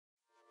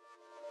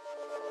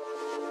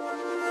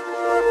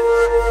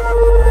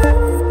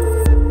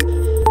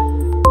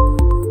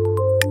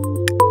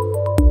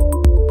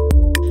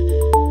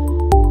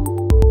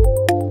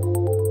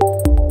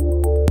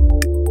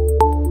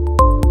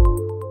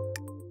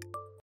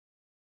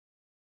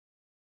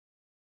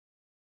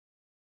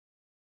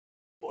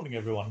Morning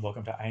everyone,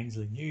 welcome to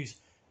Ainsley News,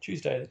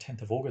 Tuesday the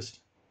 10th of August.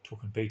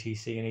 Talking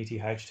BTC and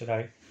ETH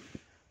today,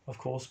 of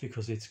course,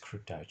 because it's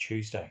Crypto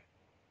Tuesday.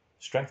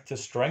 Strength to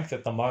strength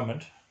at the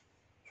moment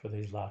for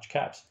these large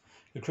caps.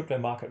 The crypto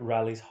market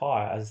rallies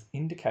higher as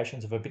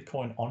indications of a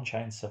Bitcoin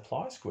on-chain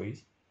supply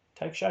squeeze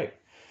take shape,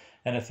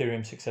 and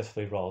Ethereum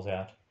successfully rolls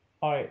out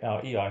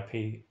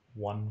EIP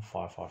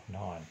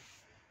 1559. I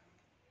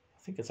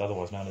think it's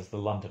otherwise known as the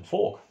London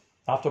Fork.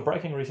 After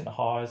breaking recent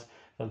highs,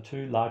 the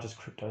two largest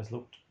cryptos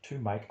looked to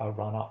make a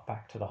run-up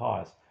back to the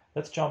highs.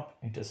 Let's jump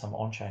into some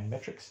on-chain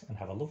metrics and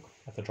have a look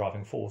at the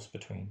driving force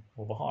between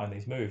or behind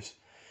these moves.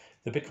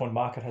 The Bitcoin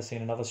market has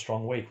seen another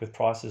strong week with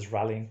prices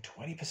rallying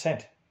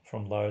 20%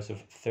 from lows of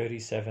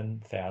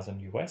 37,000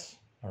 US,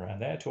 around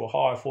there, to a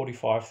high of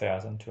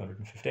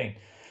 45,215.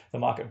 The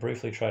market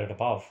briefly traded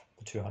above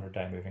the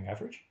 200-day moving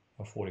average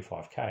of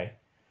 45k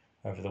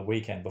over the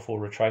weekend before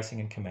retracing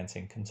and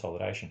commencing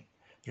consolidation.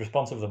 The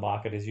response of the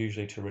market is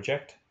usually to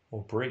reject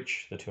or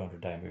breach the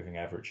 200-day moving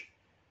average.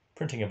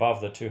 Printing above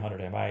the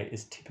 200 MA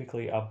is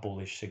typically a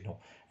bullish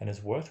signal and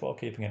is worthwhile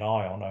keeping an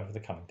eye on over the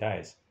coming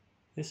days.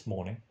 This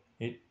morning,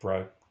 it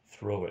broke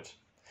through it.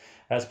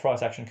 As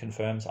price action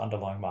confirms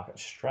underlying market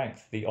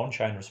strength, the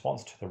on-chain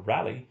response to the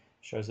rally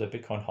shows that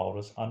Bitcoin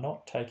holders are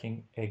not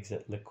taking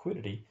exit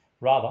liquidity,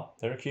 rather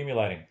they're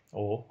accumulating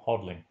or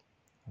hodling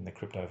in the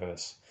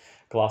cryptoverse.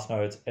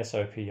 Glassnode's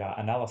SOPR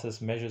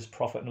analysis measures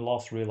profit and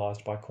loss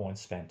realized by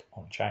coins spent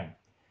on-chain.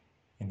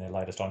 In their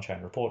latest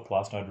on-chain report,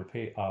 Glassnode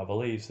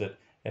believes that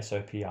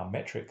SOPR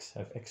metrics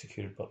have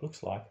executed what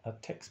looks like a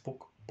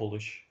textbook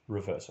bullish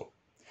reversal.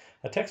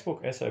 A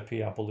textbook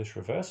SOPR bullish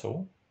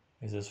reversal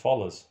is as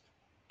follows,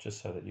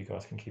 just so that you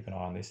guys can keep an eye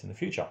on this in the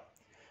future.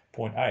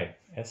 Point A,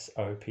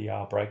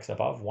 SOPR breaks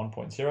above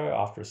 1.0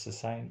 after a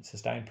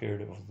sustained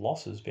period of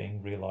losses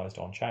being realized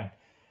on-chain.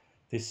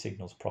 This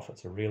signals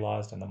profits are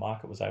realized and the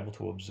market was able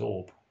to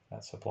absorb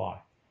that supply.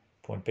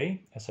 Point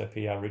B,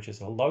 SOPR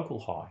reaches a local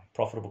high.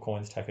 Profitable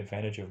coins take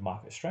advantage of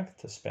market strength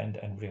to spend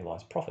and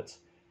realize profits.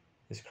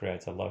 This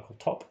creates a local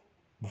top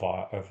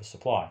via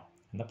oversupply,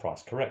 and the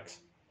price corrects.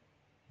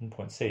 And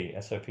point C,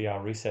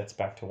 SOPR resets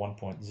back to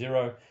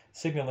 1.0,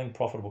 signaling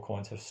profitable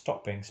coins have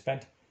stopped being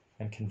spent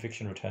and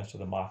conviction returns to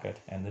the market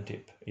and the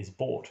dip is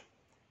bought.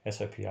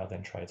 SOPR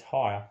then trades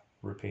higher,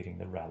 repeating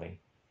the rally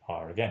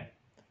higher again.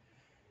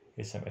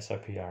 Here's some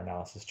SOPR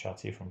analysis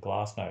charts here from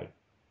Glassnode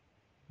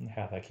and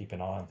how they keep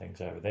an eye on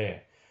things over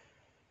there.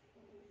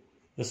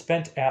 The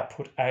spent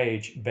output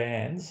age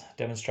bands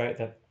demonstrate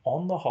that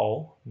on the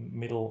whole,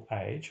 middle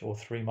age or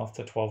 3 month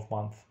to 12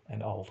 month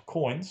and old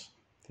coins,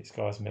 these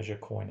guys measure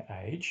coin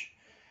age,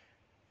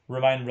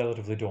 remain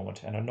relatively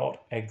dormant and are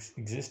not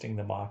existing in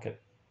the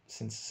market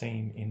since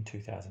seen in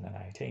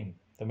 2018.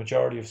 The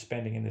majority of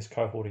spending in this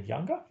cohort are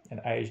younger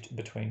and aged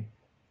between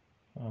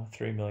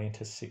 3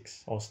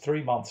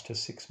 months to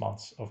 6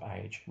 months of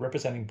age,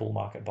 representing bull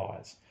market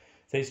buyers.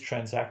 These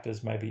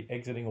transactors may be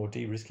exiting or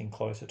de-risking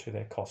closer to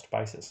their cost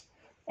basis.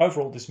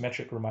 Overall, this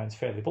metric remains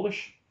fairly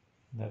bullish,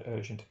 and that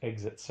urgent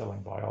exit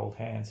selling by old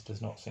hands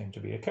does not seem to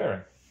be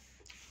occurring.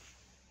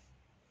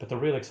 But the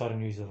real exciting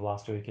news of the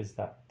last week is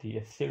that the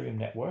Ethereum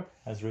network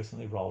has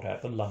recently rolled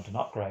out the London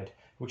upgrade,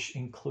 which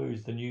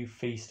includes the new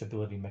fee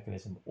stability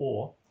mechanism,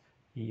 or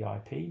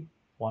EIP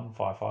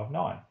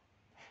 1559.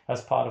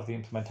 As part of the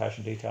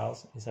implementation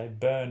details is a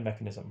burn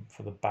mechanism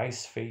for the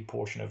base fee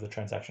portion of the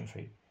transaction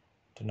fee,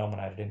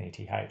 denominated in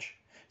ETH.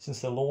 Since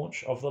the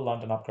launch of the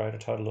London upgrade, a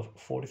total of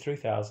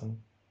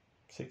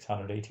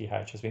 43,600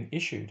 ETH has been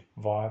issued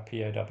via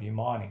POW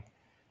mining.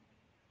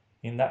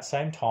 In that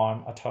same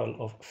time, a total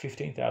of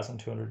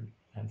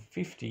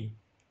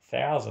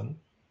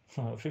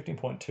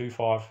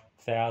 15.25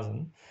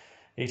 thousand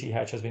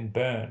ETH has been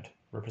burned,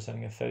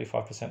 representing a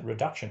 35%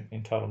 reduction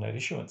in total net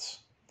issuance.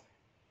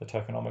 The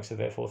tokenomics are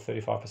therefore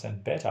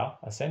 35% better,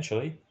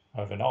 essentially,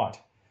 overnight.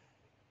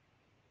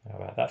 How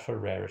about that for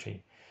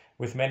rarity?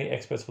 With many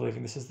experts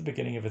believing this is the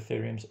beginning of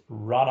Ethereum's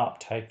run-up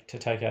to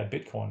take out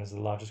Bitcoin as the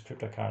largest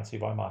cryptocurrency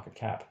by market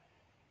cap.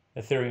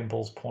 Ethereum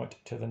bulls point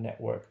to the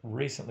network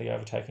recently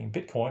overtaking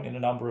Bitcoin in a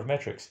number of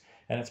metrics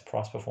and its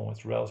price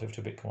performance relative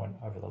to Bitcoin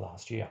over the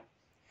last year.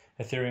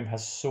 Ethereum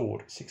has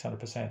soared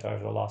 600%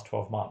 over the last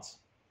 12 months,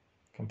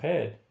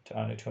 compared to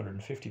only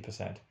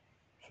 250%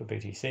 for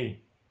BTC.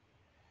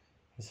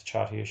 There's a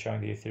chart here showing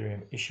the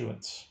Ethereum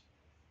issuance,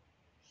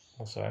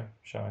 also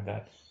showing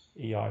that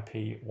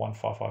EIP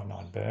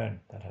 1559 burn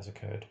that has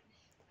occurred.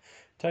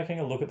 Taking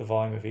a look at the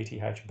volume of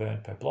ETH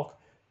burned per block,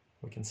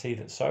 we can see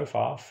that so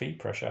far fee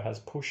pressure has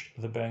pushed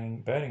the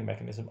burning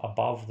mechanism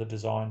above the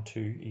design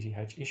to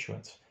ETH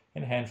issuance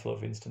in a handful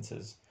of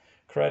instances,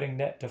 creating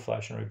net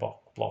deflationary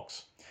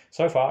blocks.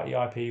 So far,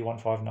 EIP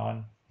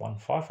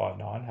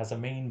 1559 has a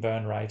mean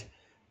burn rate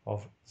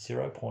of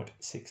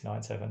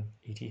 0.697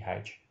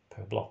 ETH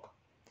per block.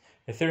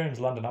 Ethereum's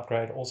London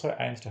upgrade also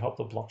aims to help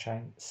the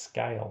blockchain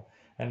scale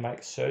and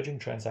make surging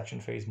transaction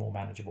fees more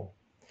manageable.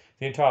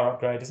 The entire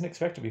upgrade isn't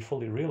expected to be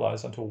fully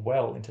realized until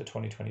well into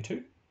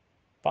 2022,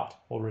 but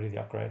already the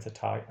upgrades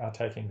are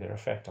taking their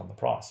effect on the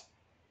price.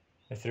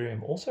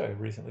 Ethereum also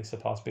recently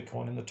surpassed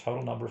Bitcoin in the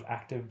total number of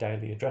active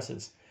daily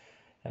addresses,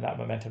 and that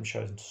momentum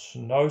shows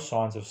no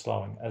signs of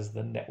slowing as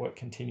the network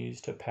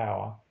continues to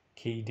power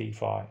key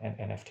DeFi and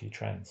NFT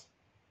trends.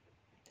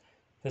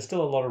 There's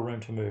still a lot of room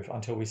to move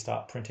until we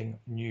start printing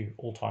new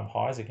all-time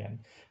highs again,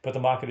 but the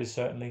market is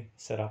certainly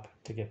set up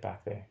to get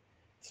back there.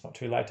 It's not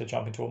too late to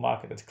jump into a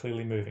market that's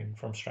clearly moving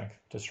from strength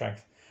to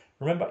strength.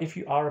 Remember, if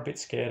you are a bit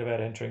scared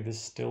about entering this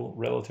still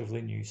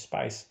relatively new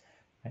space,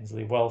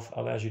 Ainsley Wealth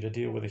allows you to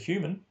deal with a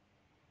human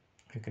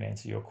who can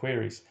answer your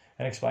queries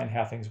and explain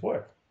how things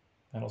work,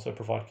 and also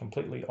provide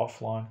completely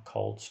offline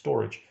cold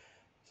storage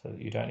so that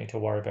you don't need to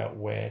worry about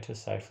where to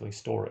safely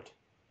store it.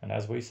 And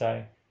as we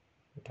say,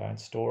 don't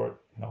store it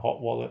in a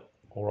hot wallet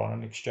or on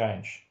an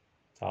exchange.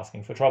 It's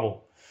asking for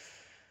trouble.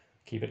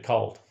 Keep it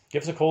cold.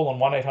 Give us a call on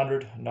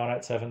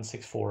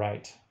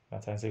 1-800-987-648.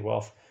 That's Ainsley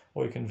Wealth.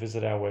 Or you can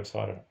visit our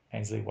website at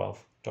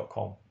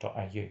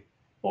ainsleywealth.com.au.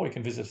 Or you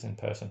can visit us in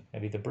person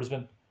at either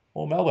Brisbane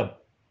or Melbourne.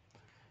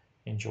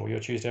 Enjoy your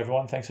Tuesday,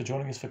 everyone. Thanks for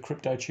joining us for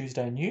Crypto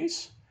Tuesday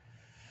News.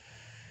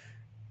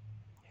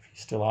 If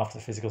you're still after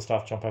the physical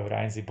stuff, jump over to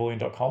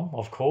ainsleyBullion.com,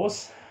 of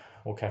course.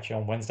 We'll catch you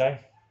on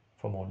Wednesday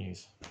for more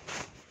news.